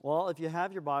if you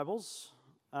have your Bibles,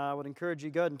 I would encourage you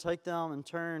to go ahead and take them and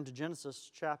turn to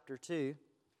Genesis chapter 2.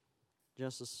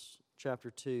 Genesis chapter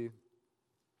 2.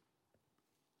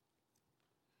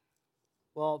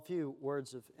 Well, a few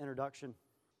words of introduction.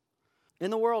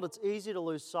 In the world, it's easy to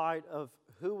lose sight of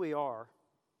who we are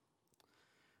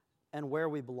and where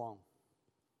we belong.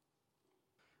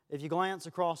 If you glance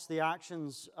across the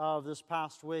actions of this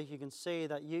past week, you can see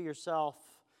that you yourself,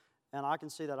 and I can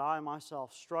see that I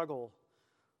myself, struggle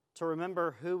to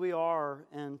remember who we are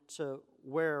and to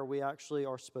where we actually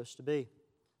are supposed to be.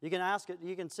 You can ask it.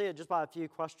 You can see it just by a few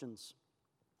questions.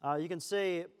 You can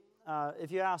see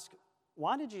if you ask,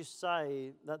 "Why did you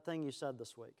say that thing you said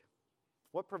this week?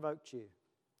 What provoked you?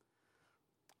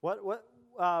 Why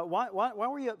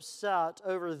were you upset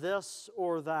over this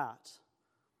or that?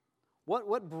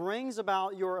 What brings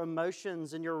about your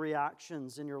emotions and your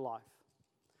reactions in your life?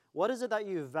 What is it that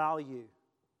you value?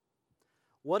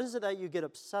 What is it that you get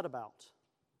upset about?"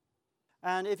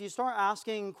 And if you start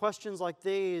asking questions like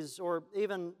these, or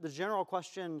even the general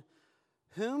question,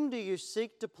 "Whom do you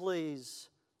seek to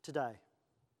please today?"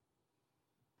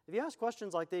 If you ask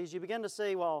questions like these, you begin to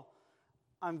see, well,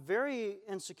 I'm very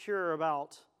insecure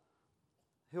about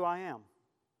who I am.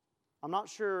 I'm not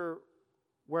sure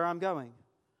where I'm going.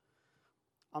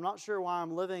 I'm not sure why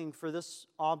I'm living for this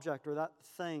object or that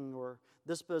thing, or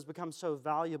this has become so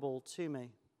valuable to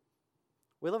me.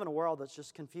 We live in a world that's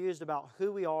just confused about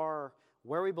who we are,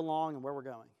 where we belong, and where we're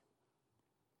going.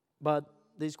 But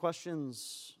these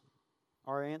questions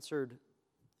are answered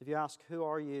if you ask, who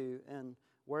are you and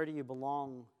where do you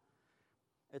belong?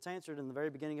 It's answered in the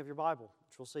very beginning of your Bible,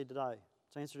 which we'll see today.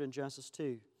 It's answered in Genesis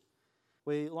 2.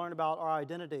 We learn about our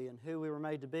identity and who we were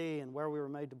made to be and where we were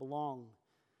made to belong,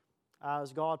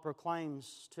 as God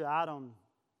proclaims to Adam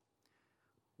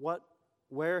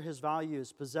where his value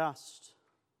is possessed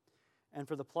and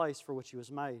for the place for which he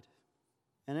was made.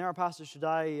 And in our passage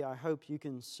today, I hope you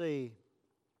can see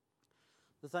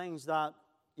the things that,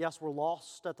 yes, were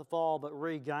lost at the fall, but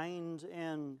regained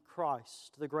in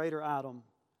Christ, the greater Adam.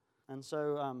 And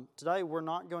so today we're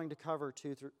not going to cover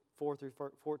 4 through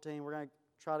 14. We're going to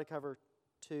try to cover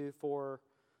 2, 4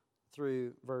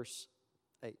 through verse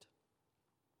 8.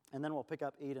 And then we'll pick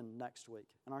up Eden next week.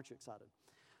 And aren't you excited?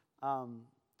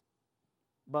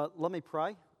 But let me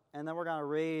pray, and then we're going to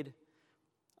read,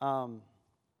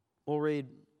 we'll read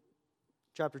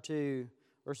chapter 2,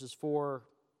 verses 4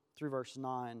 through verse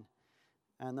 9,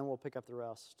 and then we'll pick up the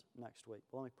rest next week.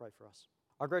 But let me pray for us.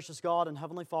 Our gracious God and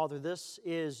Heavenly Father, this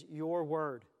is your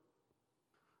word.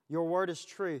 Your word is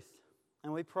truth,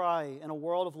 and we pray in a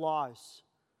world of lies,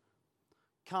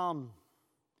 come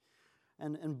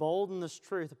and embolden this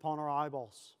truth upon our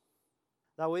eyeballs,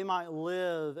 that we might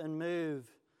live and move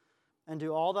and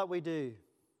do all that we do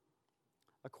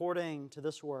according to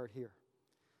this word here.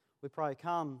 We pray,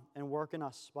 come and work in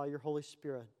us by your Holy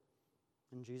Spirit.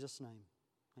 In Jesus' name,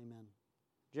 amen.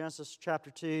 Genesis chapter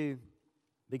 2,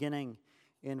 beginning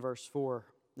in verse 4.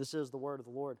 This is the word of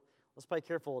the Lord. Let's pay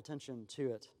careful attention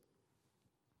to it.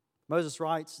 Moses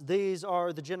writes, "These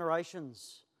are the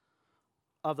generations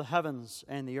of the heavens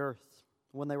and the earth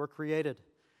when they were created,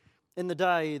 in the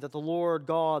day that the Lord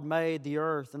God made the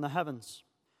earth and the heavens,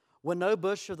 when no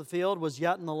bush of the field was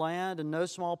yet in the land, and no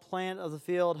small plant of the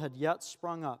field had yet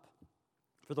sprung up.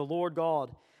 For the Lord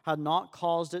God had not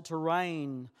caused it to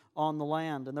rain on the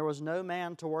land, and there was no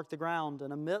man to work the ground,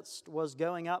 and a mist was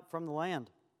going up from the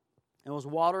land, and was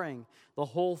watering the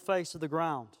whole face of the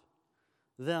ground.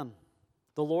 Then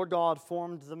the Lord God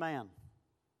formed the man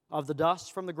of the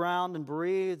dust from the ground, and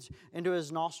breathed into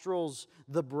his nostrils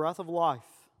the breath of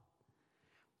life.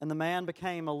 And the man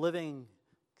became a living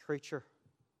creature.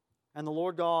 And the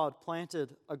Lord God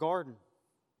planted a garden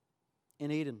in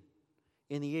Eden,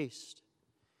 in the east.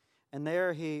 And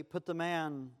there he put the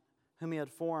man whom he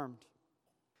had formed.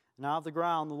 And out of the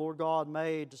ground the Lord God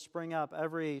made to spring up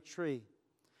every tree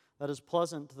that is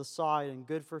pleasant to the sight and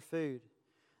good for food.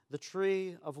 The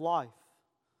tree of life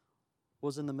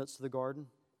was in the midst of the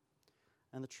garden,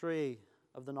 and the tree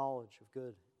of the knowledge of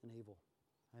good and evil."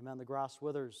 Amen. The grass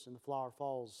withers and the flower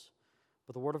falls,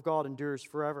 but the word of God endures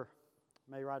forever.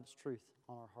 May write its truth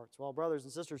on our hearts. Well, brothers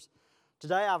and sisters,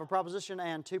 today I have a proposition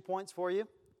and 2 points for you.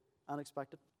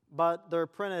 Unexpected. But they're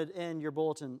printed in your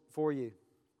bulletin for you.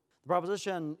 The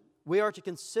proposition, we are to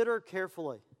consider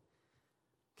carefully.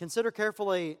 Consider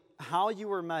carefully how you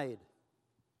were made.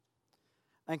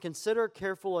 And consider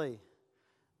carefully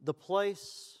the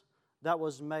place that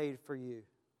was made for you.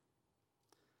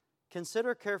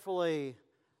 Consider carefully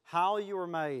how you were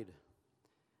made,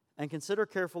 and consider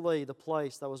carefully the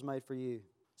place that was made for you.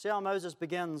 See how Moses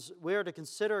begins, we are to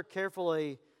consider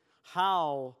carefully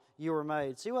how you were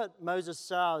made. See what Moses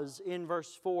says in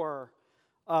verse 4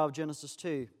 of Genesis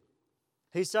 2.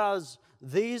 He says,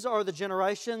 "These are the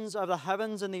generations of the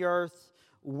heavens and the earth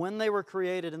when they were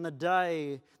created in the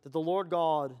day that the Lord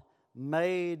God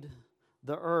made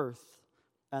the earth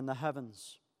and the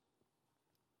heavens."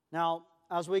 Now,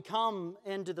 as we come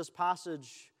into this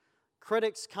passage,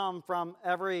 critics come from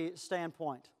every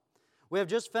standpoint. We have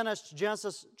just finished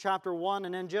Genesis chapter 1,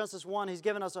 and in Genesis 1, he's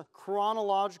given us a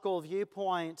chronological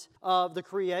viewpoint of the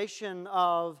creation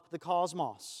of the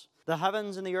cosmos. The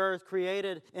heavens and the earth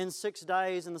created in 6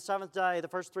 days. And the seventh day, the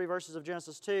first 3 verses of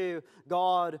Genesis 2,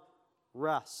 God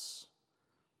rests.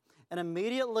 And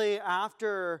immediately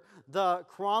after the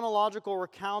chronological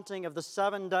recounting of the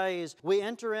 7 days, we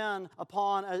enter in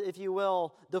upon, if you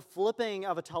will, the flipping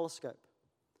of a telescope.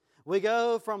 We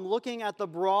go from looking at the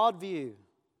broad view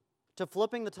to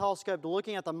flipping the telescope to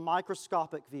looking at the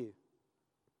microscopic view.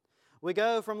 We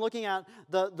go from looking at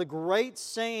the great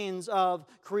scenes of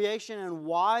creation in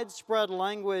widespread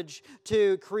language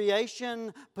to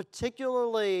creation,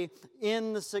 particularly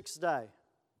in the 6th day.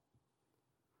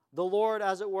 The Lord,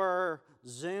 as it were,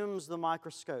 zooms the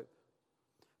microscope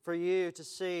for you to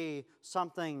see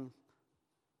something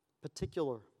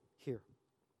particular here.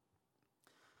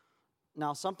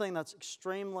 Now, something that's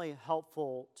extremely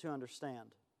helpful to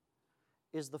understand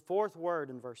is the 4th word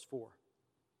in verse 4.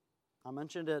 I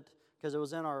mentioned it because it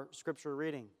was in our scripture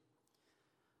reading.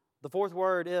 The 4th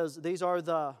word is, "These are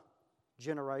the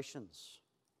generations."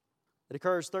 It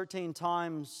occurs 13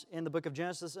 times in the book of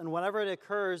Genesis, and whenever it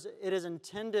occurs, it is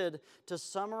intended to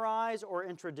summarize or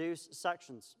introduce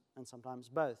sections, and sometimes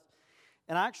both.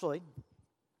 And actually,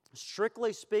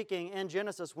 strictly speaking, in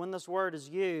Genesis, when this word is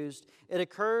used, it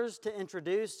occurs to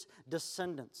introduce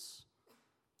descendants.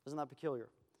 Isn't that peculiar?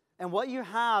 And what you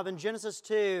have in Genesis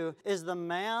 2 is the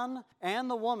man and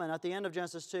the woman at the end of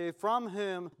Genesis 2 from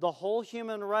whom the whole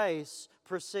human race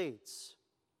proceeds.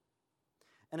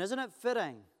 And isn't it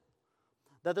fitting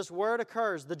that this word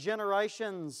occurs, the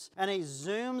generations, and he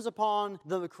zooms upon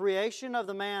the creation of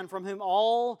the man from whom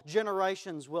all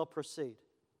generations will proceed?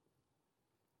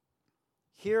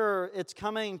 Here it's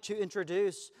coming to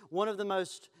introduce one of the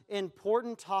most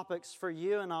important topics for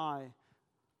you and I,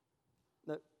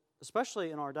 especially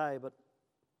in our day, but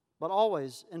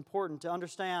always important to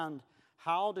understand.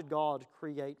 How did God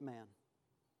create man?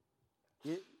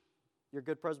 You're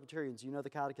good Presbyterians, you know the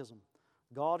catechism.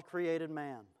 God created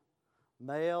man,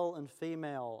 male and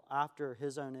female, after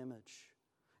His own image,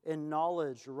 in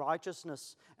knowledge,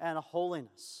 righteousness, and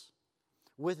holiness,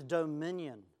 with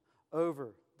dominion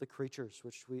over the creatures,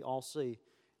 which we all see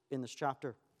in this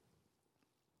chapter.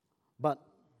 But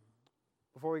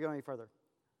before we go any further,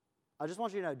 I just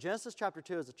want you to know, Genesis chapter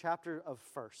 2 is a chapter of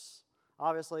firsts.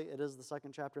 Obviously, it is the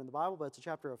second chapter in the Bible, but it's a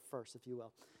chapter of firsts, if you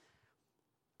will.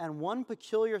 And one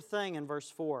peculiar thing in verse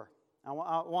 4, I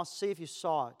want to see if you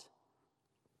saw it,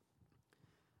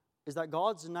 is that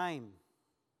God's name,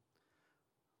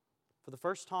 for the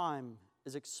first time,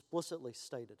 is explicitly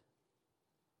stated.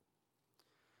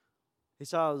 He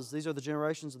says, "These are the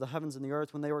generations of the heavens and the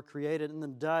earth when they were created in the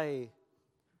day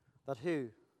that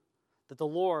who? That the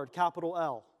Lord, capital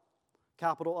L,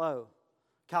 capital O,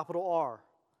 capital R,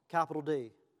 capital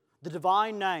D, the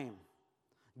divine name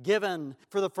given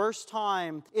for the first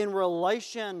time in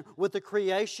relation with the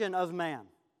creation of man."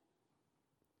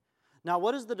 Now,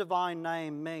 what does the divine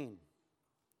name mean?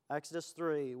 Exodus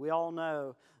 3, we all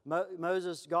know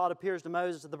God appears to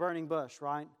Moses at the burning bush,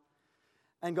 right?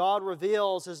 And God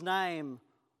reveals His name,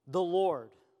 the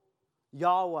Lord,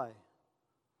 Yahweh.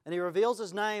 And He reveals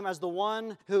His name as the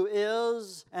one who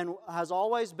is and has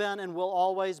always been and will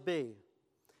always be.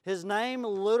 His name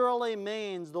literally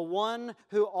means the one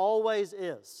who always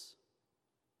is.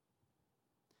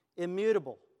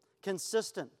 Immutable,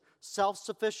 consistent,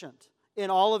 self-sufficient in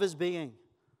all of His being.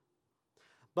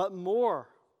 But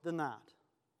more than that,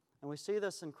 and we see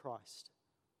this in Christ,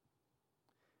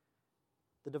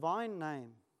 the divine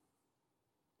name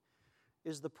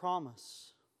is the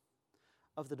promise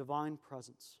of the divine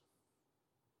presence.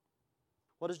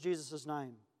 What is Jesus'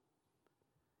 name?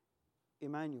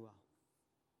 Emmanuel.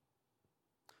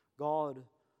 God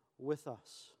with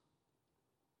us.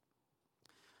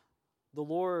 The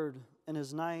Lord and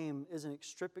His name is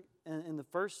in the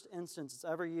first instance it's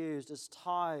ever used, is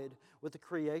tied with the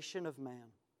creation of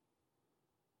man.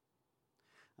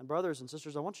 And brothers and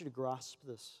sisters, I want you to grasp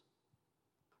this.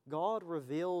 God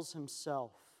reveals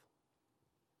Himself.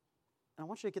 And I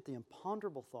want you to get the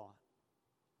imponderable thought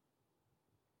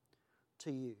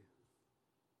to you.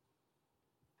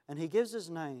 And He gives His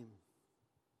name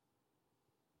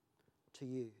to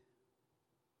you.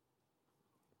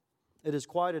 It is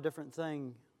quite a different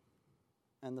thing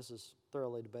and this is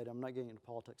thoroughly debated, I'm not getting into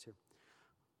politics here.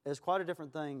 It's quite a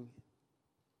different thing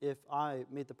if I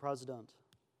meet the president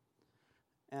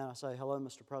and I say, hello,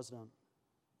 Mr. President,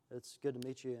 it's good to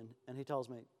meet you. And he tells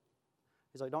me,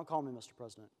 he's like, don't call me Mr.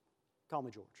 President, call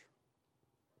me George.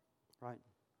 Right?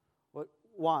 What?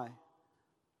 Why?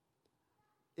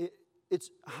 It's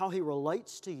how he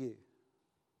relates to you.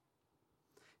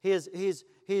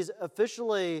 He's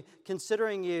officially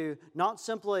considering you not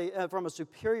simply from a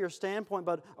superior standpoint,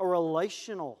 but a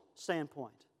relational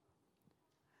standpoint.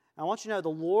 I want you to know the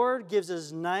Lord gives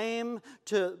His name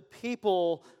to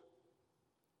people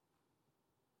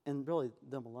and really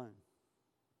them alone.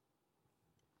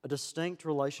 A distinct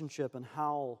relationship in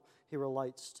how He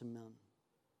relates to men.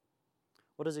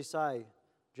 What does He say?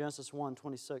 Genesis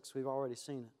 1:26, we've already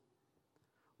seen it.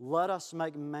 Let us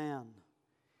make man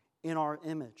in our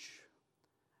image,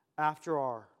 after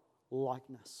our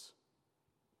likeness.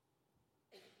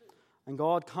 And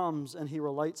God comes and He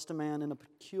relates to man in a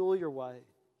peculiar way.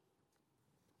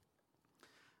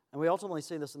 And we ultimately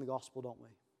see this in the gospel, don't we?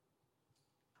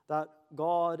 That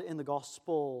God in the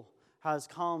gospel has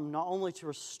come not only to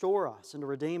restore us and to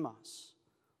redeem us,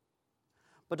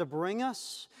 but to bring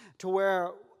us to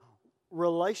where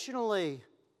relationally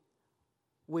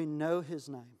we know His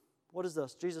name. What is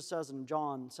this? Jesus says in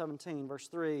John 17, verse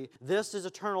 3, this is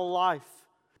eternal life,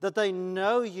 that they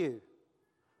know you,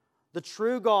 the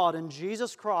true God and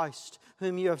Jesus Christ,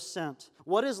 whom you have sent.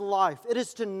 What is life? It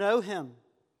is to know Him.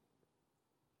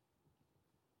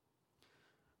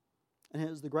 And it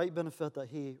is the great benefit that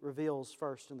He reveals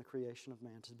first in the creation of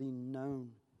man, to be known.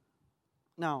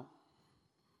 Now,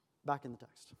 back in the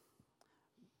text.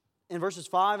 In verses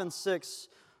 5 and 6,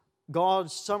 God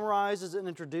summarizes and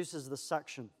introduces this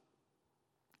section.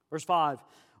 Verse 5,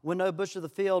 when no bush of the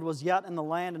field was yet in the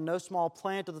land, and no small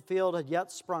plant of the field had yet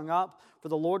sprung up, for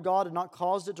the Lord God had not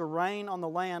caused it to rain on the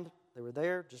land. They were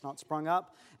there, just not sprung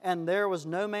up. And there was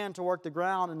no man to work the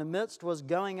ground, and the mist was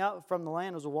going up from the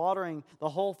land, was watering the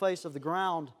whole face of the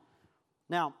ground.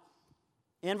 Now,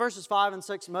 in verses 5 and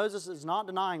 6, Moses is not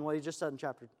denying what he just said in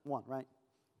chapter 1, right?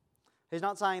 He's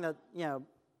not saying that,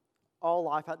 all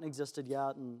life hadn't existed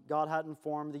yet, and God hadn't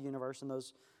formed the universe in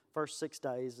those first 6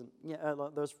 days. And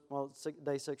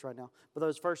day 6 right now. But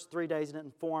those first 3 days He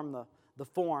didn't form the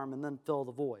form and then fill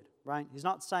the void, right? He's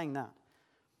not saying that.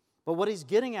 But what he's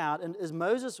getting at is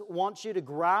Moses wants you to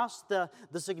grasp the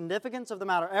significance of the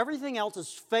matter. Everything else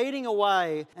is fading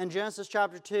away in Genesis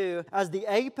chapter 2 as the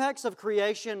apex of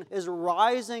creation is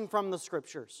rising from the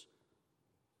Scriptures.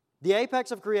 The apex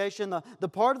of creation, the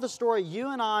part of the story you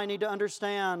and I need to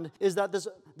understand is that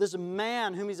this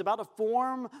man whom He's about to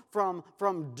form from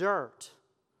dirt,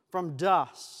 from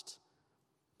dust,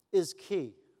 is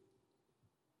key.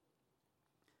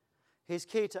 He's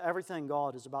key to everything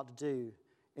God is about to do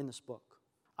in this book.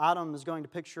 Adam is going to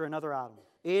picture another Adam.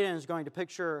 Eden is going to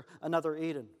picture another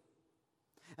Eden.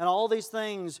 And all these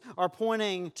things are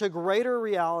pointing to greater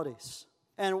realities.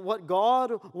 And what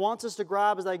God wants us to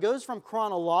grab is that He goes from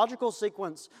chronological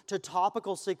sequence to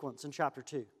topical sequence in chapter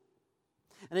 2.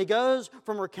 And He goes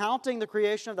from recounting the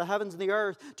creation of the heavens and the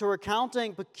earth to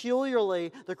recounting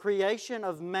peculiarly the creation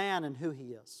of man and who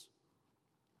he is.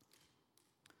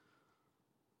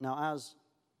 Now, as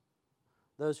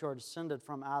those who are descended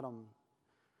from Adam,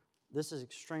 this is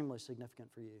extremely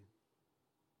significant for you.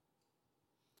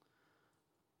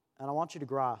 And I want you to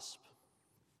grasp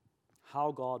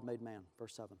how God made man.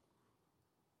 Verse 7.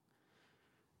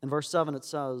 In verse 7 it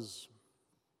says,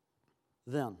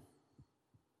 then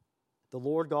the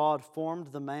Lord God formed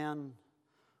the man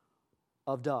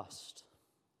of dust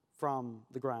from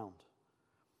the ground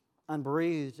and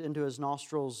breathed into his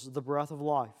nostrils the breath of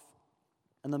life,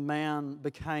 and the man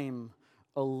became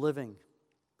a living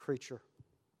creature.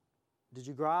 Did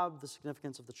you grab the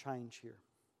significance of the change here?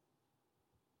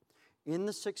 In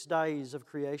the 6 days of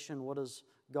creation, what does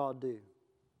God do?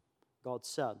 God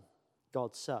said,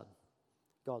 God said,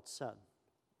 God said.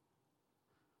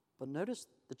 But notice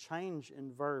the change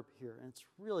in verb here, and it's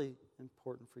really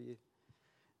important for you.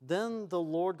 Then the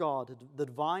Lord God, the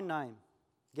divine name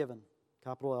given,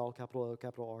 capital L, capital O,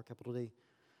 capital R, capital D.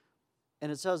 And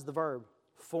it says the verb,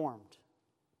 formed.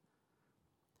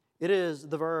 It is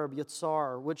the verb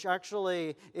yitzar, which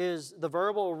actually is the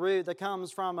verbal root that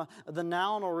comes from the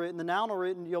nounal root. And the nounal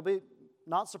root, and you'll be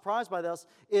not surprised by this,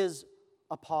 is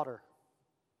a potter.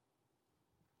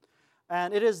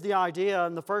 And it is the idea,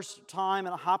 and the first time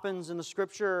it happens in the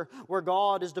Scripture, where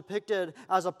God is depicted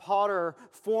as a potter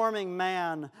forming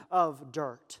man of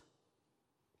dirt.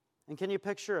 And can you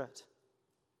picture it?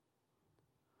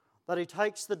 That He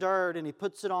takes the dirt and He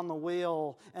puts it on the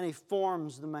wheel and He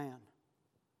forms the man.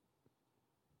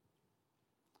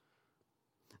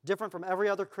 different from every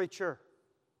other creature,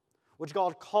 which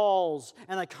God calls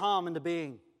and they come into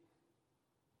being.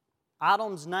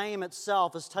 Adam's name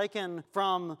itself is taken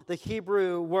from the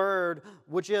Hebrew word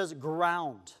which is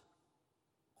ground.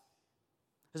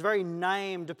 His very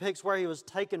name depicts where he was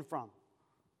taken from.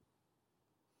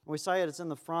 We say it's in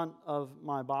the front of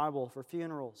my Bible for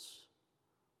funerals,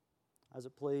 as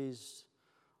it pleased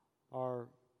our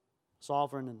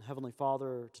sovereign and heavenly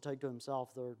Father to take to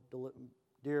himself their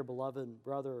dear beloved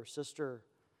brother or sister.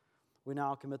 We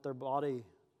now commit their body,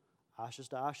 ashes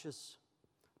to ashes,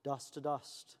 dust to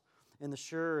dust, in the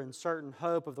sure and certain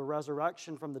hope of the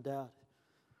resurrection from the dead,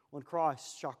 when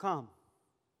Christ shall come.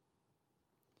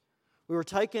 We were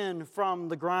taken from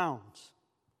the ground,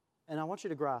 and I want you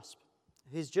to grasp,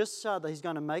 He's just said that He's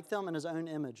going to make them in His own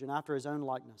image and after His own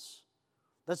likeness.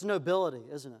 That's nobility,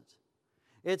 isn't it?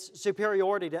 It's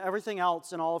superiority to everything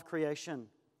else in all of creation.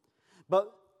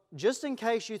 But just in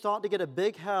case you thought to get a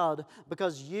big head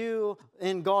because you,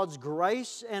 in God's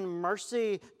grace and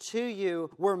mercy to you,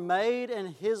 were made in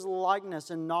His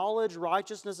likeness in knowledge,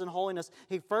 righteousness, and holiness,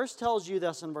 He first tells you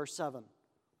this in verse 7.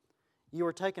 You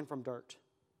were taken from dirt.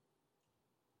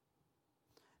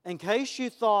 In case you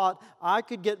thought I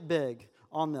could get big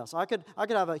on this, I could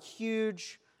have a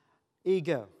huge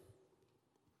ego.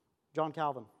 John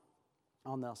Calvin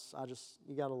on this.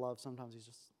 You got to love, sometimes he's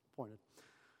just pointed.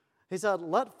 He said,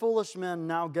 "Let foolish men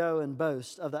now go and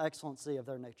boast of the excellency of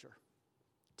their nature,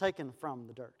 taken from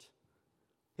the dirt."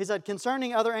 He said,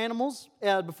 "Concerning other animals, it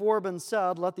had before been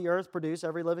said, let the earth produce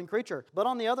every living creature. But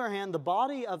on the other hand, the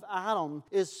body of Adam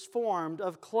is formed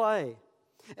of clay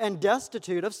and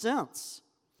destitute of sense,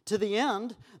 to the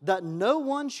end that no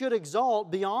one should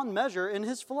exalt beyond measure in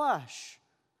his flesh.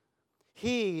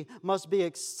 He must be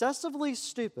excessively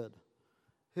stupid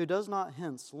who does not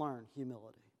hence learn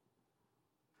humility."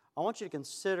 I want you to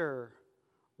consider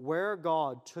where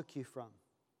God took you from.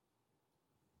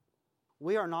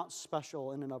 We are not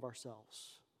special in and of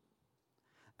ourselves.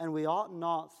 And we ought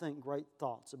not think great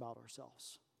thoughts about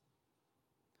ourselves.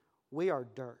 We are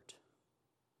dirt.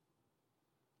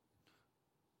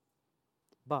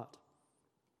 But,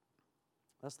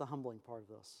 that's the humbling part of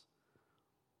this.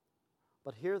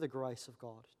 But hear the grace of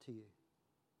God to you.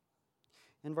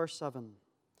 In verse 7,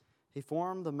 He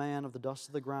formed the man of the dust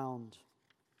of the ground.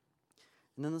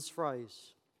 And then this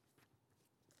phrase,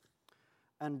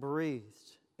 and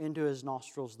breathed into his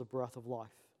nostrils the breath of life.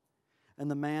 And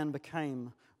the man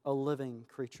became a living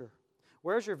creature.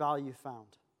 Where's your value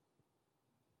found?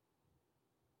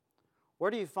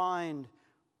 Where do you find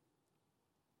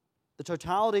the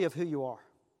totality of who you are?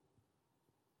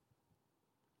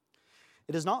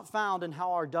 It is not found in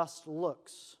how our dust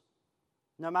looks,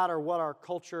 no matter what our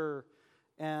culture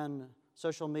and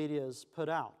social medias put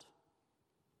out.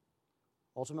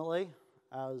 Ultimately,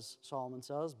 as Solomon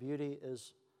says, beauty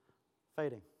is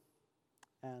fading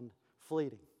and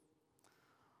fleeting.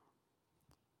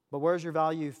 But where's your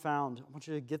value found? I want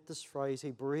you to get this phrase.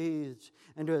 He breathed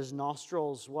into his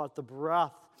nostrils what? The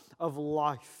breath of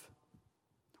life.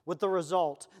 With the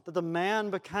result that the man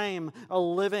became a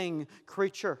living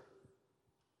creature.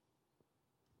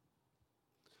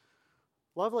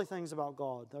 Lovely things about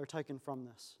God that are taken from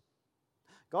this.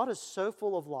 God is so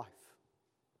full of life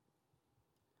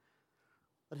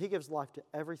that He gives life to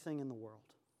everything in the world.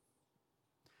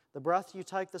 The breath you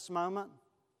take this moment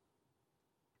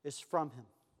is from Him.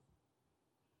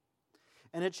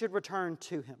 And it should return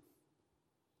to Him.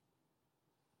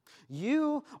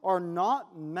 You are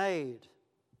not made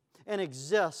and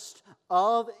exist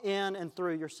of, in, and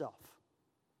through yourself.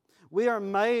 We are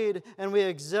made and we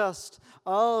exist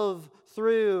of,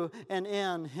 through, and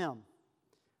in Him.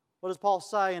 What does Paul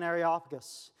say in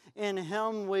Areopagus? In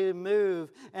Him we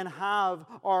move and have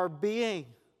our being.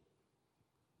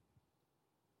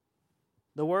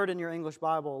 The word in your English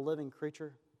Bible, a living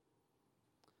creature,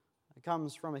 it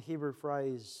comes from a Hebrew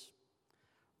phrase,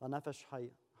 lanefesh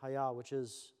haya, which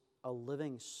is a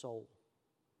living soul.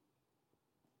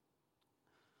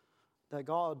 That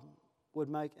God would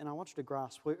make, and I want you to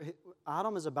grasp,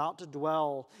 Adam is about to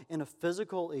dwell in a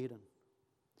physical Eden.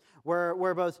 Where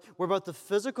both the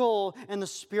physical and the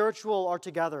spiritual are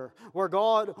together. Where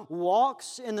God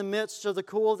walks in the midst of the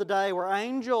cool of the day. Where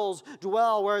angels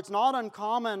dwell. Where it's not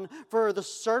uncommon for the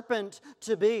serpent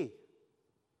to be.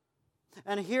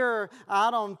 And here,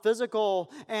 Adam,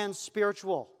 physical and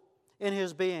spiritual in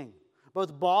his being,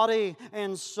 both body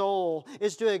and soul,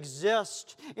 is to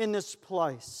exist in this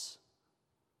place.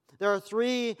 There are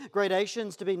three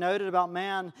gradations to be noted about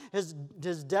man. His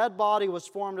dead body was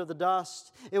formed of the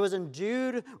dust. It was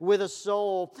endued with a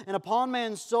soul. And upon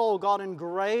man's soul, God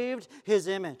engraved His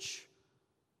image.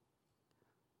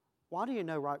 Why do you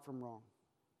know right from wrong?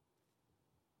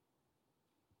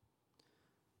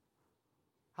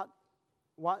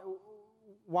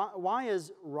 Why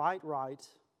is right, right,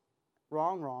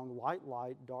 wrong, wrong, light,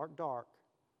 light, dark, dark?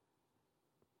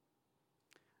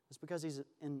 It's because He's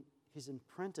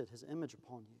imprinted His image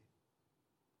upon you.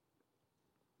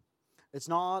 It's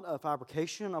not a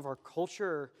fabrication of our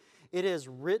culture. It is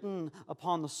written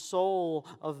upon the soul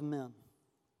of men.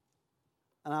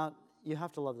 And you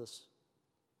have to love this.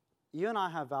 You and I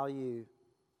have value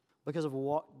because of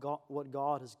what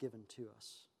God has given to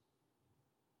us.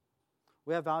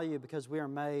 We have value because we are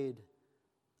made,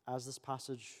 as this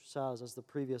passage says, as the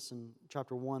previous in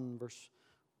chapter 1, verse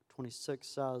 26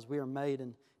 says, we are made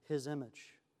in His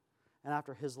image and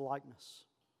after His likeness.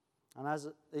 And as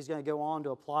he's going to go on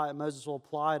to apply it, Moses will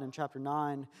apply it in chapter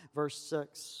 9, verse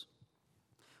 6,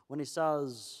 when he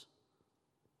says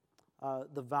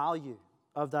the value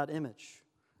of that image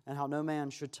and how no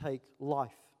man should take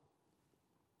life.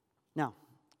 Now,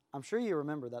 I'm sure you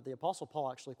remember that the Apostle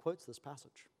Paul actually quotes this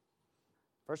passage.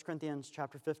 1 Corinthians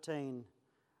chapter 15,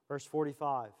 verse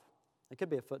 45. It could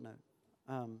be a footnote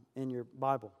in your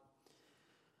Bible.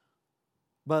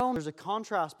 But there's a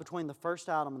contrast between the first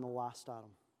Adam and the last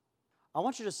Adam. I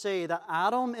want you to see that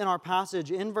Adam in our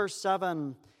passage in verse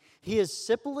 7, he is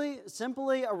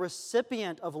simply a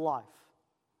recipient of life.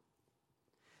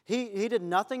 He did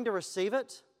nothing to receive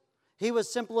it. He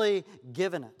was simply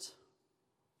given it.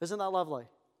 Isn't that lovely?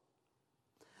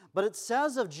 But it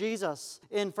says of Jesus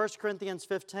in 1 Corinthians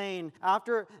 15,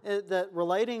 after that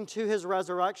relating to His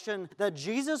resurrection, that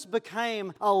Jesus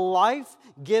became a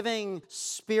life-giving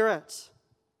spirit.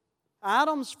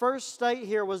 Adam's first state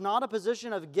here was not a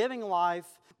position of giving life,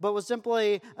 but was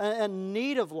simply a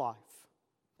need of life.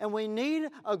 And we need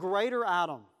a greater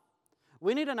Adam.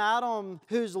 We need an Adam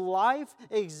whose life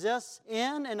exists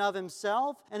in and of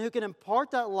himself and who can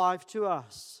impart that life to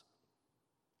us.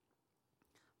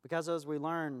 Because as we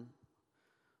learn,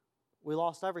 we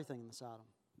lost everything in this Adam.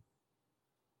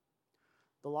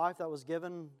 The life that was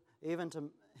given even to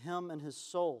him and his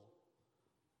soul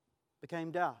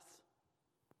became death.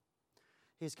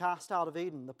 He's cast out of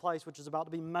Eden, the place which is about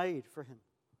to be made for him.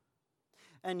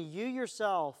 And you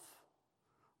yourself,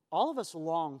 all of us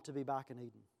long to be back in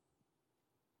Eden.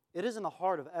 It is in the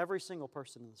heart of every single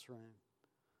person in this room.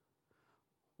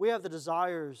 We have the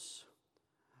desires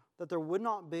that there would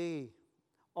not be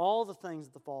all the things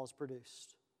that the fall has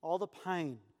produced, all the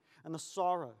pain and the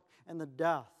sorrow and the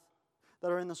death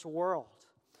that are in this world.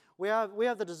 We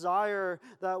have the desire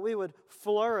that we would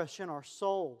flourish in our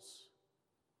souls.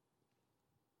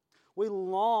 We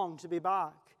long to be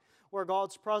back where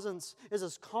God's presence is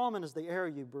as common as the air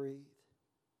you breathe.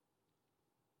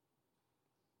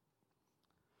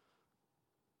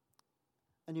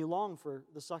 And you long for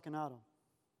the second Adam.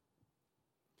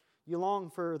 You long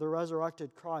for the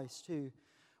resurrected Christ who,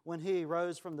 when He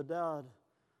rose from the dead,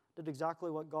 did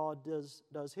exactly what God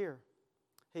does here.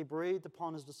 He breathed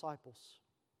upon His disciples.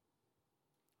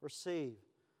 Receive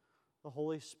the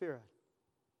Holy Spirit.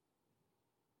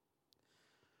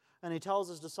 And He tells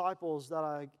His disciples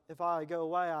that if I go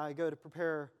away, I go to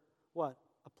prepare what?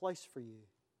 A place for you.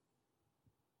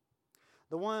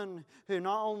 The one who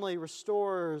not only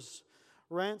restores,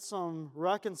 ransom,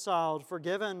 reconciled,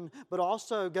 forgiven, but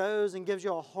also goes and gives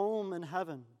you a home in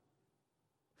heaven.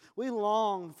 We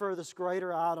long for this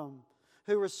greater Adam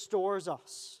who restores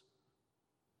us.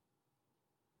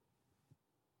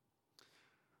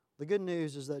 The good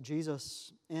news is that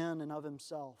Jesus, in and of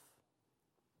Himself,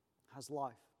 has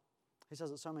life. He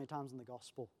says it so many times in the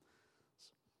gospel.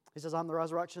 He says, I'm the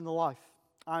resurrection and the life.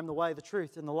 I am the way, the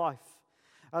truth, and the life.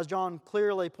 As John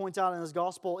clearly points out in his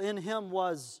gospel, in Him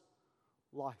was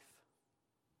life.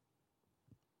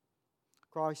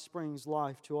 Christ brings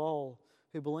life to all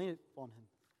who believe on Him.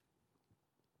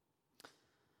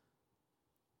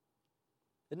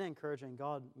 Isn't it encouraging?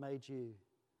 God made you,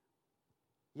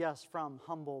 yes, from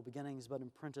humble beginnings, but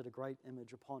imprinted a great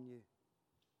image upon you.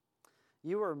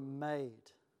 You were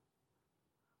made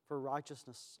for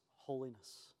righteousness,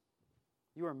 holiness.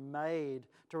 You were made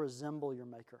to resemble your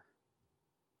Maker.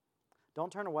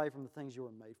 Don't turn away from the things you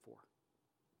were made for.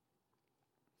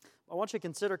 I want you to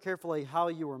consider carefully how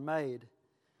you were made.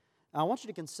 I want you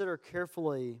to consider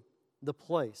carefully the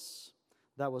place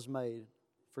that was made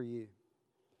for you.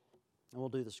 And we'll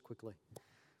do this quickly.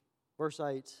 Verse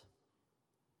 8.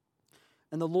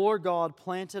 And the Lord God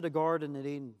planted a garden in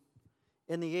Eden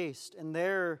in the east, and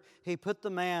there He put the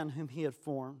man whom He had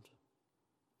formed.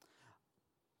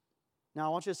 Now I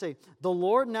want you to see, the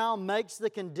Lord now makes the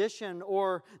condition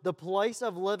or the place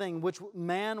of living which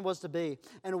man was to be.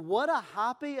 And what a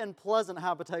happy and pleasant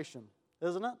habitation,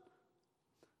 isn't it?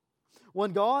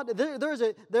 When God,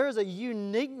 there is a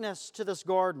uniqueness to this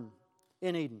garden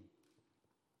in Eden.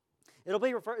 It'll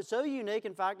be so unique,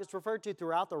 in fact, it's referred to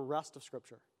throughout the rest of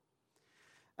Scripture.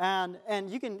 And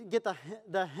you can get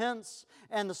the hints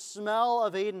and the smell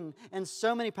of Eden in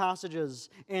so many passages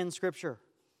in Scripture.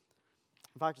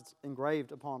 In fact, it's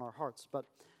engraved upon our hearts. But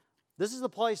this is the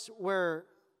place where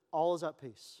all is at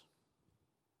peace,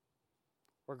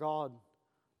 where God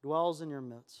dwells in your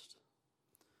midst,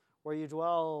 where you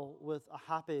dwell with a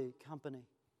happy company.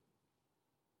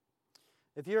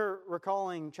 If you're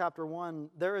recalling chapter 1,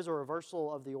 there is a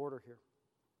reversal of the order here.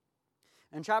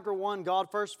 In chapter 1, God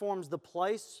first forms the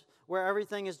place where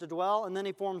everything is to dwell, and then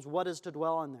He forms what is to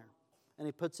dwell in there, and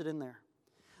He puts it in there.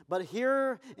 But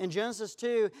here in Genesis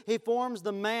 2, He forms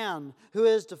the man who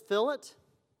is to fill it,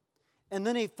 and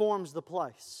then He forms the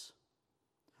place.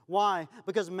 Why?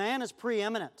 Because man is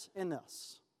preeminent in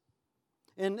this.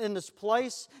 In this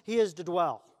place, he is to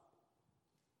dwell.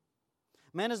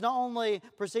 Man is not only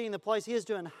preceding the place, he is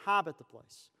to inhabit the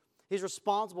place. He's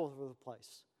responsible for the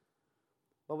place.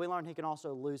 But we learn he can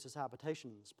also lose his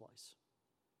habitation in this place.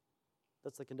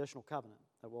 That's the conditional covenant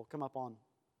that we'll come up on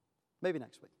maybe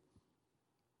next week.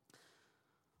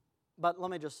 But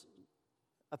let me just,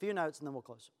 a few notes and then we'll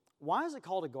close. Why is it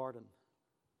called a garden?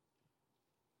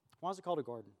 Why is it called a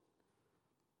garden?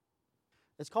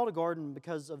 It's called a garden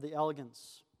because of the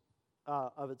elegance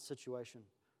of its situation,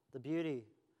 the beauty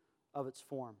of its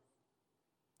form.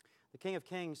 The King of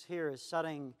Kings here is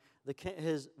setting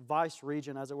his vice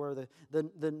regent, as it were,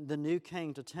 the new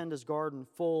king to tend his garden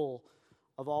full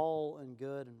of all and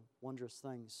good and wondrous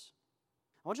things.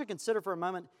 I want you to consider for a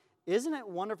moment, isn't it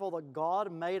wonderful that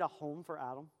God made a home for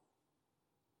Adam?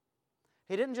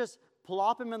 He didn't just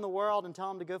plop him in the world and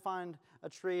tell him to go find a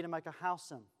tree to make a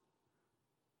house in.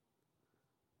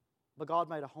 But God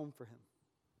made a home for him.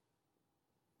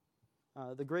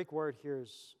 The Greek word here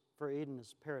for Eden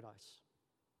is paradise.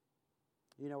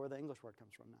 You know where the English word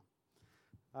comes from now.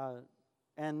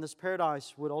 And this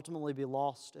paradise would ultimately be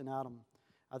lost in Adam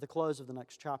at the close of the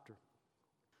next chapter.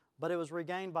 But it was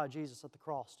regained by Jesus at the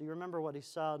cross. Do you remember what He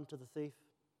said to the thief?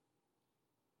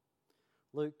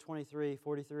 Luke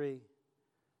 23:43.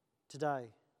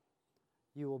 Today,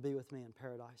 you will be with me in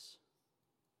paradise.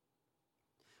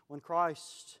 When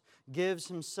Christ gives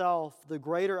Himself, the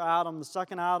greater Adam, the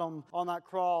second Adam on that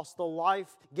cross, the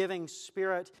life-giving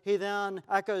Spirit, He then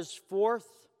echoes forth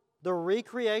the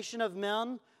recreation of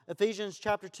men, Ephesians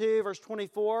chapter 2, verse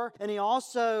 24, and He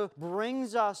also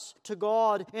brings us to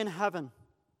God in heaven.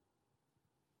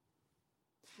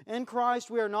 In Christ,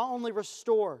 we are not only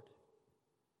restored,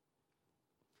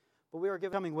 but we are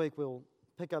given. Coming week, we'll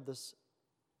pick up this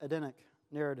Edenic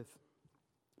narrative.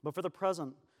 But for the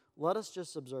present, let us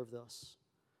just observe this.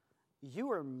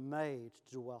 You are made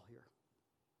to dwell here.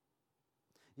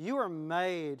 You are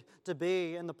made to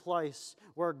be in the place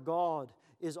where God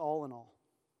is all in all.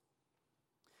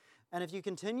 And if you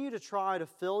continue to try to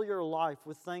fill your life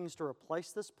with things to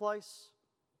replace this place,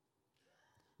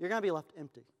 you're going to be left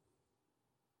empty.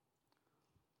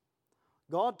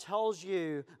 God tells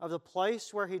you of the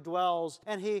place where He dwells,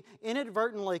 and He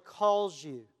inadvertently calls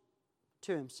you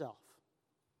to Himself.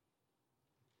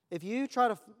 If you try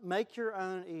to make your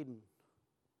own Eden,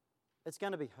 it's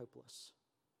going to be hopeless.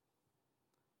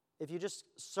 If you just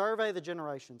survey the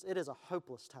generations, it is a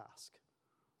hopeless task.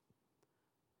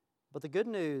 But the good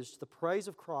news, the praise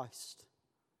of Christ,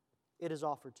 it is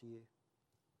offered to you.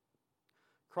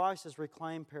 Christ has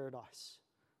reclaimed paradise.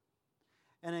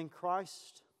 And in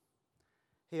Christ,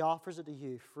 He offers it to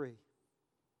you free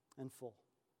and full.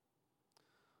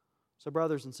 So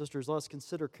brothers and sisters, let us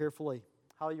consider carefully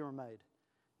how you were made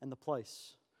and the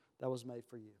place that was made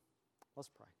for you. Let's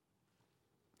pray.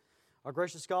 Our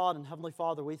gracious God and Heavenly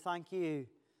Father, we thank You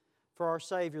for our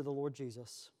Savior, the Lord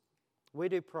Jesus. We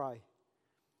do pray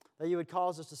that You would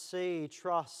cause us to see,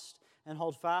 trust, and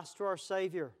hold fast to our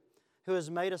Savior, who has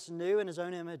made us new in His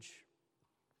own image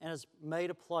and has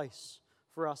made a place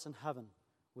for us in heaven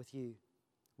with You.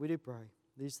 We do pray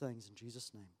these things in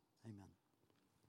Jesus' name. Amen.